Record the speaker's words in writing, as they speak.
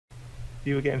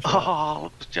You were getting shot.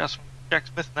 Oh, just Jack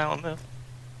Smith now and there.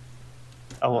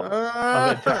 Oh, what? I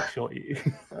let Jack shot you.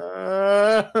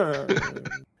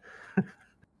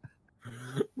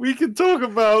 We can talk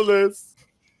about this.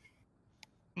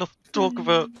 Nothing to talk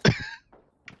about.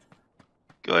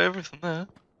 Got everything there.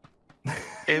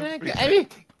 Everything.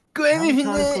 Got anything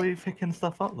How there? were you picking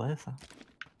stuff up there, Sam?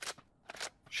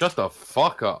 Shut the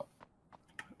fuck up.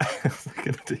 What's that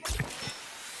gonna do?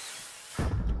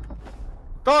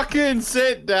 Fucking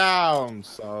sit down,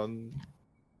 son.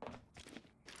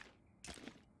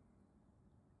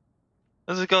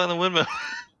 There's a guy in the windmill.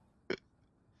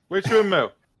 Which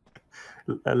windmill?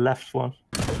 Left one.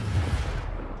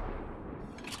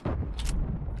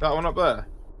 That one up there?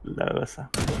 Lower, Sam.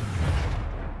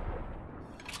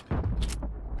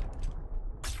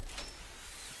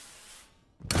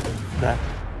 There.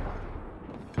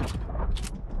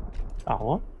 Oh,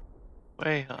 what?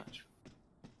 Way hard.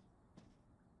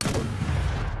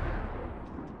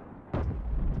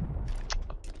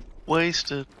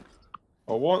 Wasted.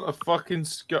 I want a fucking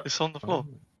It's on the floor.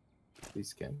 He's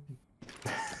scared.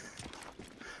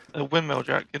 A windmill,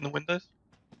 Jack, in the windows.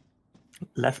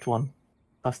 Left one.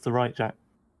 That's the right, Jack.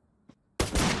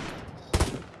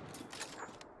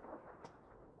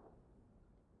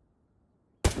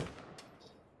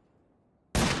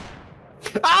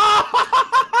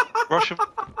 Rush him.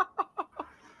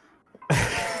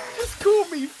 Just call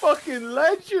me fucking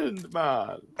legend,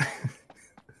 man.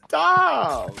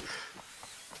 Damn.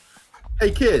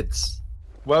 Hey kids,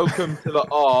 welcome to the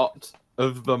art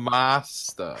of the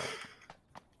master.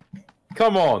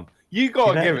 Come on, you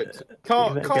gotta give it.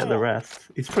 Come get on. the rest.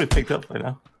 He's probably picked up by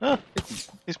now. Ah,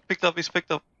 he's picked up. He's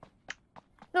picked up.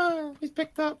 No, he's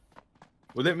picked up.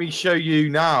 Well, let me show you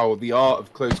now the art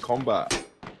of close combat.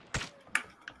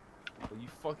 Are you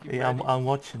fucking Yeah, ready? I'm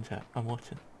watching, Jack. I'm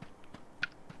watching.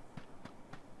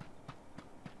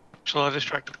 Shall I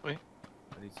distract him for you?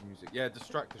 I need some music. Yeah,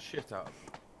 distract the shit out of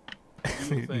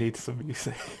me. He needs some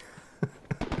music.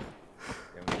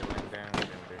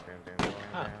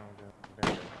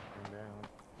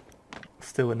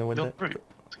 Still in the window. You're through.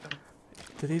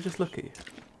 Did he just look at you?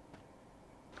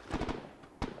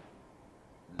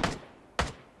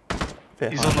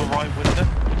 Bit He's high. on the right window.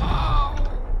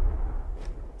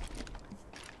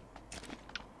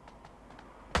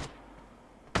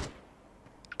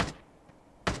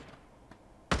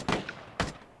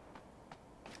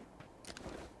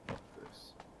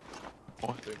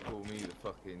 Don't call me the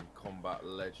fucking combat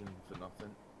legend for nothing.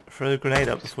 Throw a grenade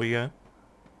up before you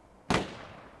go.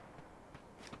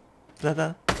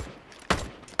 There.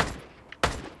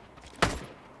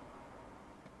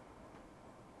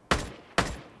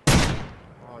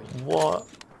 Oh, What?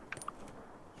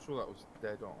 I'm sure that was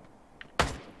dead on.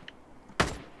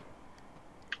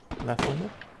 Left window?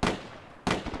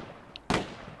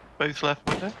 Both left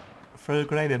window. Throw a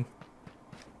grenade in.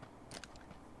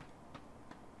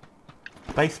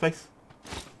 Space.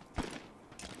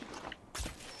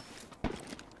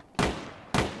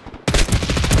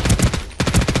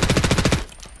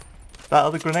 That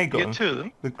other grenade got You him. get two of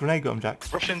them. The grenade got him,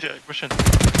 Jack. Rush in, Jack. Rush in.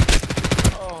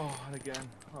 Oh, and again.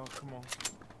 Oh, come on.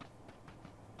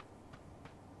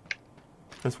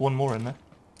 There's one more in there.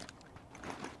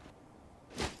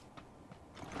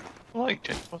 I like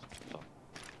Jack. What's up?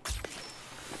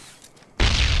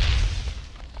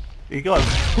 You got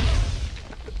him.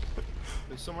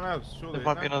 There's someone else, surely. There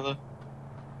might be another.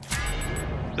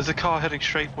 There's a car heading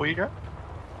straight for you, Jack.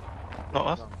 Not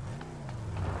us.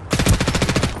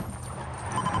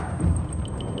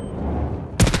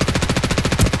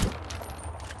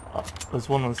 Oh, there's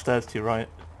one on the stairs to your right,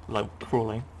 like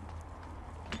crawling.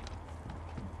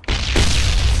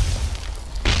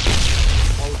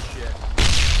 Oh shit.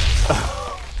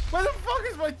 Where the fuck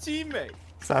is my teammate?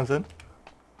 Sam's in.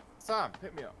 Sam,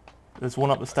 pick me up. There's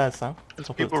one up the stairs, Sam. There's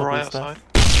Top people of the right stairs. outside.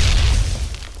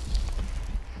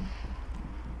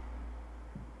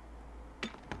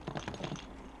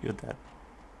 You're dead.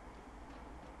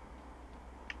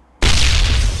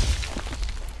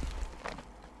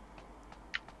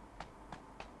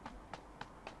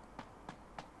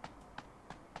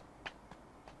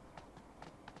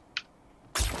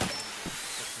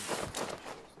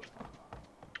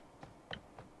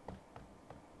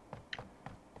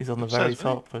 He's on the very Says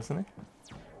me. top, isn't he?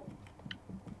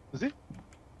 Is he?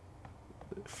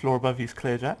 Floor above you's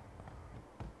clear, Jack.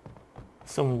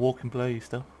 Someone walking below you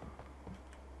still.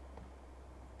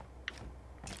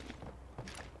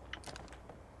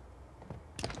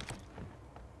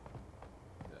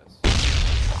 Yes.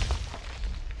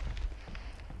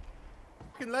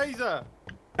 Fucking laser!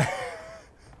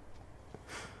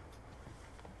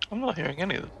 I'm not hearing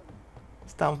any of this.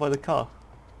 It's Down by the car.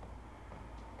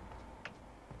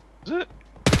 Is it?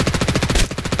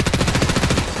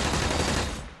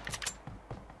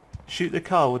 Shoot the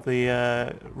car with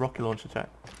the rocket launcher, Jack.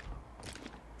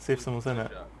 See if someone's in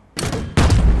it.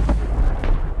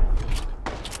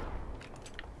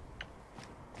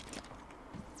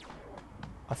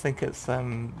 I think it's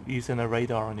using a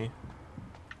radar on you.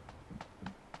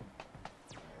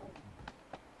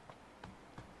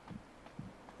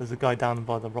 There's a guy down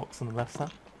by the rocks on the left side.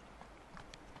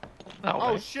 That way.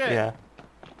 Oh shit! Yeah.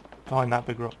 Behind that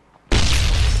big rock.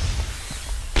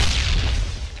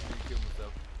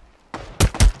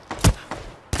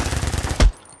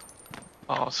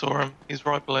 Oh, I saw him. He's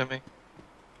right below me.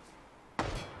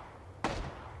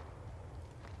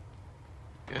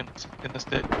 In the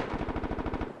stick.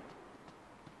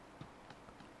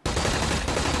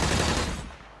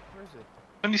 Where is it?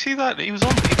 Can you see that? He was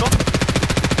on me. He got me.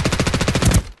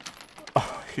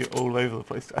 Oh, you're all over the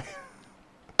place, Jack.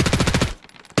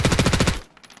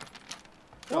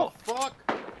 What the fuck?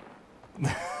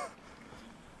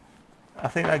 I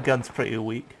think that gun's pretty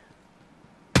weak.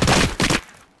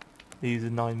 These are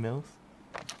 9mm.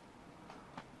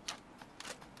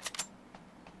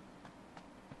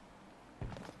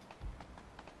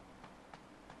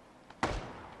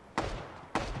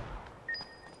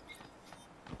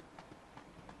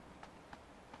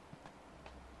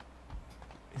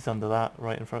 He's under that,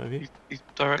 right in front of you. He's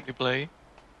directly below you.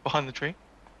 Behind the tree.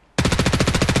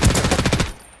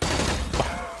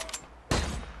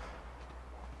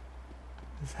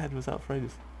 His head was out for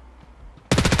ages.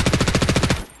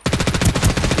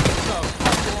 What the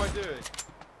fuck am I doing?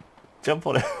 Jump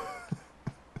on it.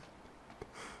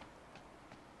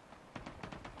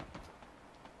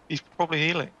 He's probably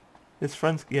healing. His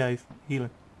friend's, yeah, he's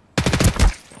healing.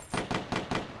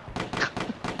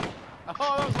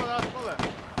 Oh, that's what I call it.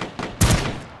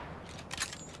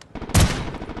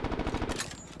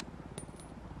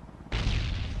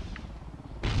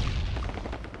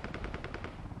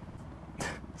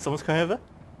 Someone's coming over.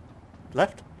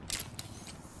 Left.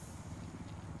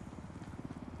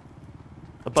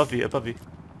 Above you, above you.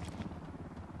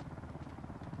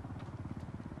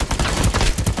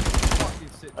 Fucking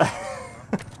sit down.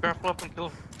 Grapple up and kill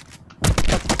him.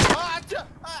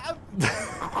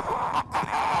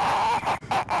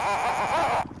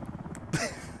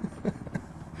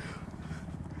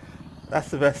 That's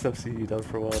the best I've seen you done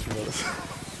for a while, to be honest.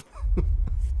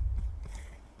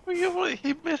 Well, yeah, well,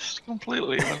 he missed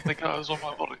completely when the guy was on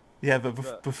my body. Yeah, but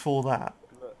Look. before that,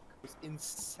 Look, it's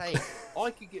insane.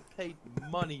 I could get paid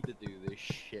money to do this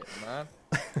shit, man.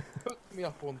 Hook me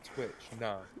up on Twitch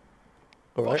now.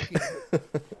 alright.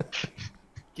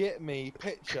 Get me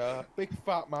picture, big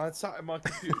fat man sat in my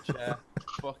computer chair,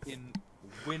 fucking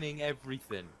winning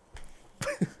everything.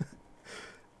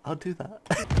 I'll do that.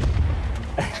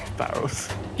 Barrels.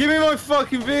 Give me my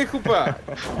fucking vehicle back!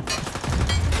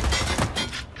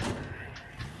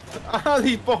 Ah,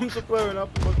 these bombs are blowing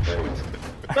up in my face.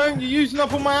 Don't, you're using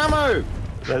up all my ammo!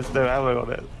 There's no ammo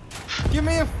on it. Give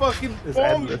me a fucking It's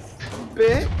bomb, endless.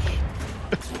 bitch!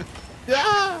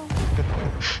 Yeah!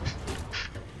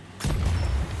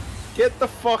 Get the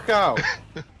fuck out!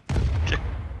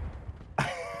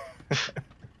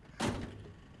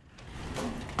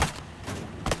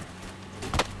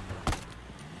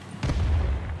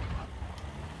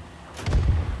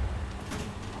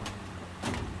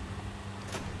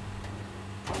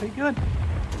 Pretty good.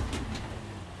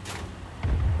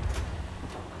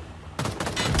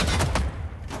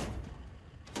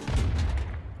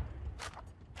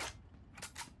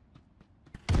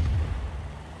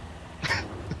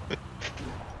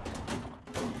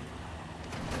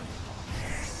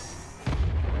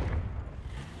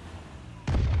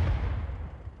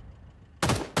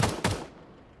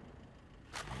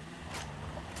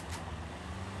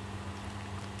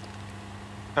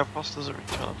 How fast does it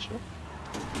recharge?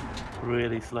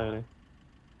 Really slowly.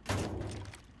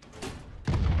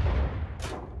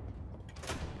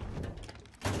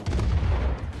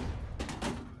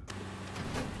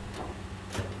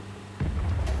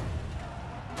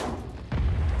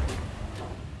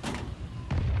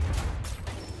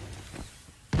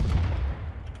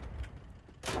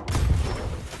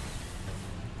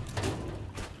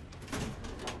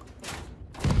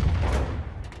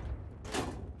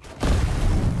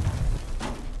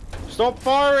 Stop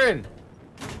firing!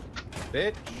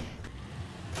 Bitch.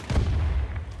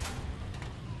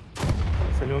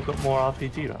 Has anyone got more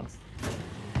RPG rounds?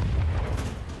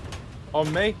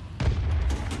 On me?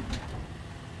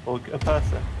 Or a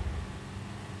person?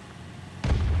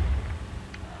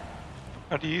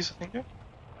 How do you use the finger?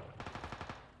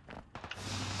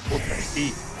 Or take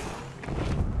E.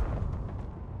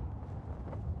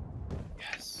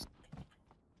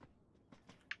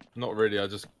 Not really. I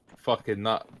just fucking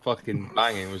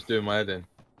banging was doing my head in.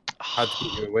 Had to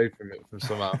get you away from it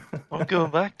somehow. I'm going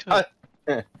back to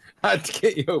it. Had to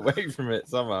get you away from it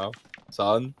somehow,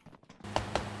 son.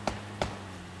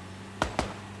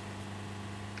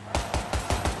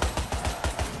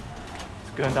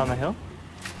 It's going down the hill.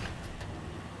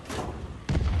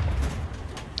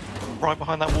 Right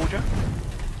behind that wall, Joe.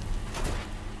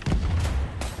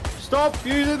 Stop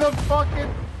using the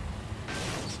fucking...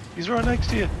 He's right next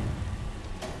to you.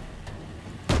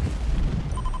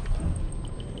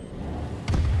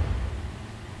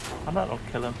 I might not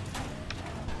kill him.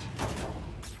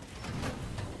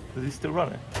 Is he still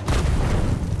running?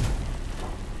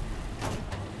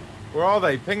 Where are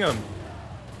they? Ping them.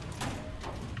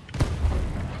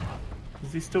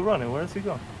 Is he still running? Where has he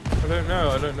gone? I don't know.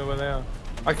 I don't know where they are.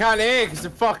 I can't hear because the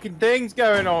fucking thing's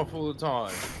going off all the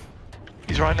time.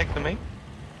 He's right next to me.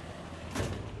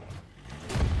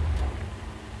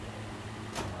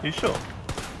 You sure?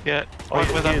 Yeah, Oh, right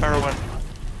yeah, where he that is, barrel he is. went.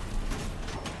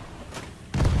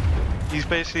 He's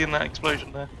basically in that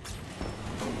explosion there.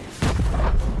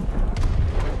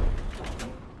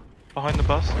 Behind the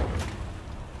bus.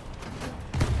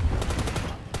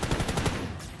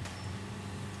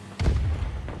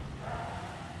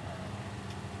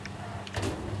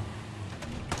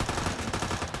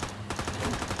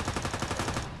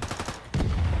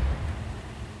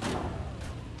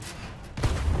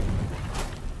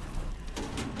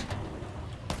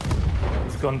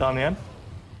 It's gone down the end.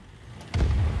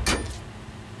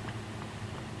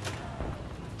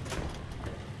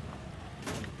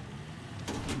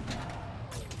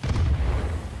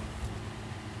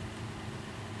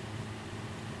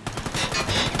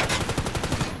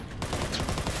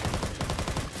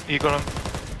 You got him.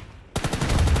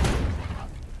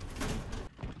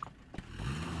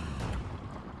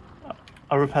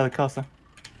 I'll repair the caster.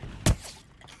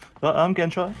 But I'm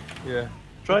getting shot. Yeah.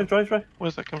 Drive.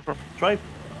 Where's that come from? Drive.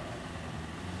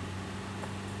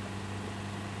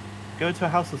 Go to a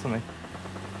house or something.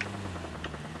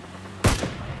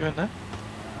 You in there?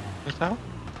 Is that?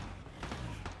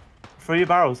 Throw your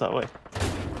barrels that way.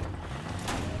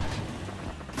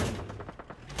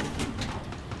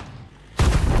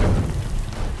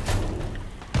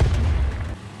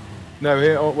 No,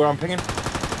 here, where I'm pinging.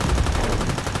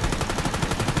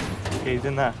 Okay, he's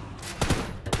in there.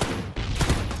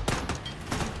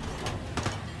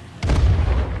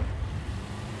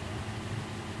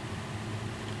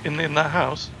 In that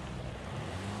house?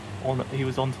 He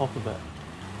was on top of it.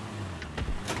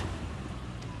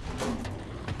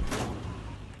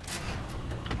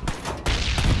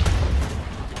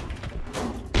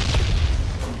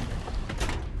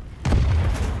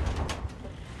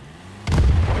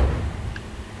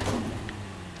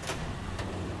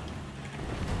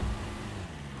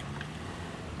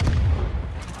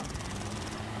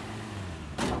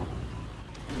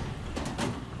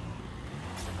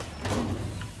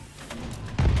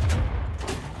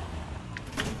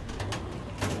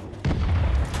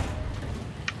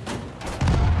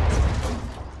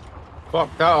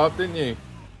 Fucked that up, didn't you?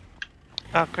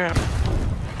 Oh crap.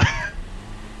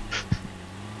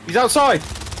 He's outside!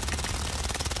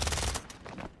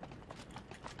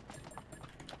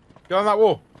 Go on that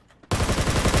wall.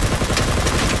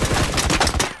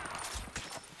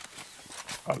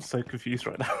 I'm so confused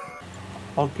right now.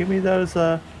 Oh, give me those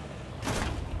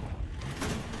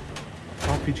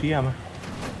RPG ammo.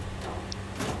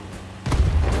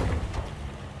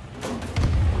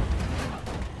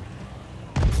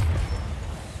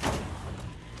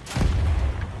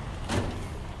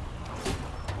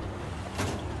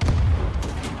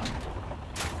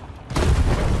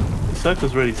 The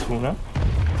circle's really small now.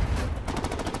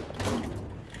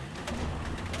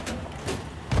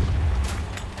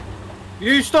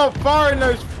 You stop firing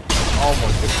those. Oh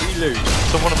my god, we lose.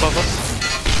 Someone above us.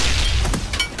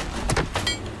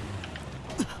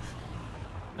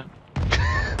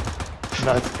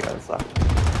 Nice guys.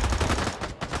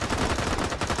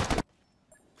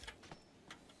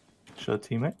 Sure,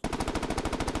 teammate.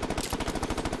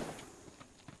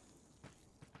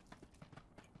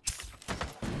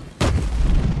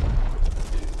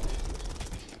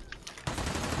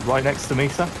 Right next to me,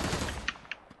 sir.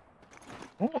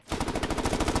 Oh.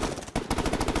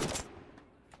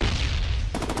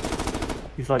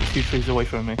 He's like 2 trees away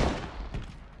from me.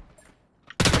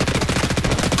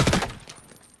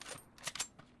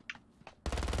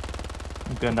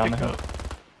 I'm going down the hill.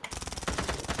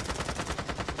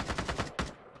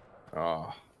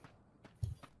 Ah.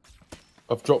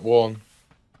 I've dropped one.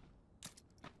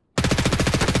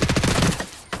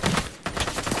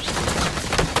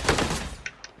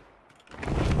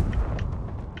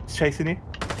 chasing you.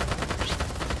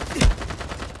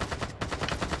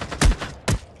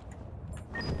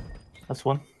 That's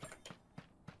one.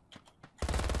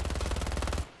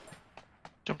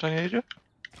 Jump down here, Joe.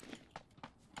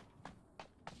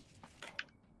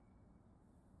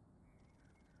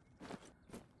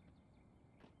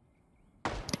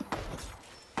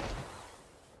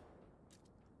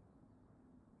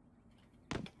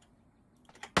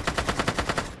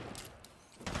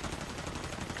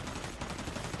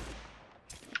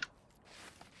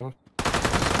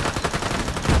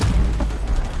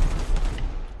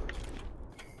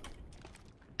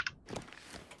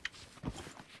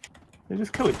 They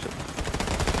just kill each other.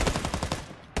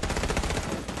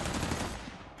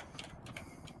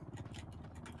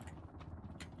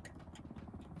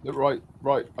 Look right,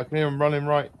 right. I can hear him running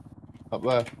right. Up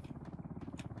there.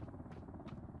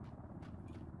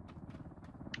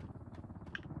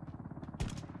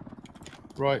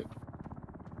 Right.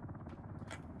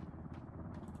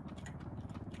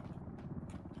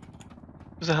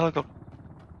 There's a helicopter.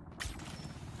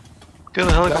 Go to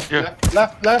the helicopter.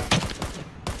 Left.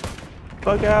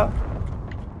 Bug out.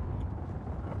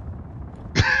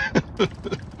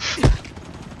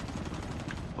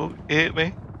 Oh, he hit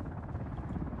me.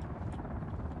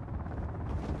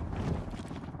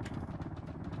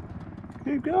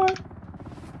 Keep going.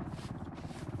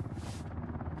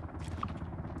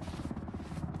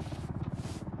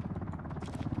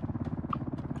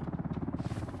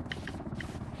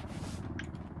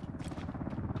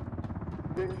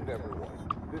 Attention everyone.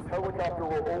 This helicopter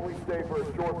will only stay for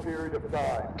a short period of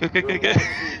time. Go.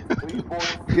 Please board as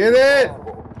soon Get as it!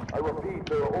 possible. I repeat,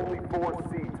 there are only 4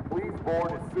 seats. Please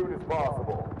board as soon as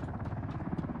possible.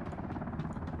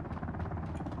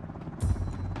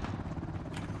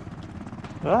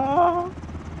 Ah!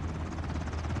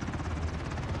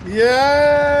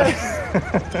 Yes!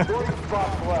 3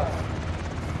 spots left.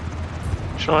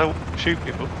 Shall I shoot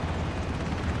people?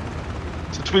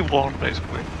 So 2v1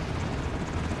 basically.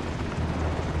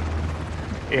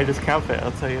 Yeah, just count it.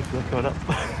 I'll tell you if they're coming up.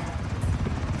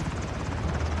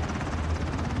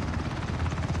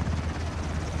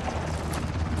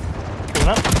 Coming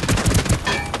up.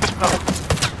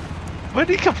 Where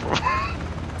did he come from?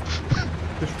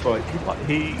 Just right.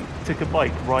 He took a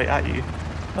bike right at you.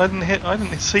 I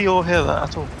didn't see or hear that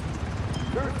at all.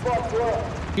 2 spots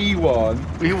left. He won.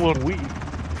 We won. We.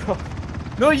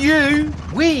 Not you!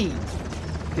 We!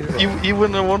 You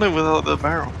wouldn't have won it without the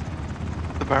barrel.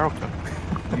 The barrel gun.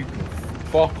 You can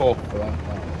fuck off for that.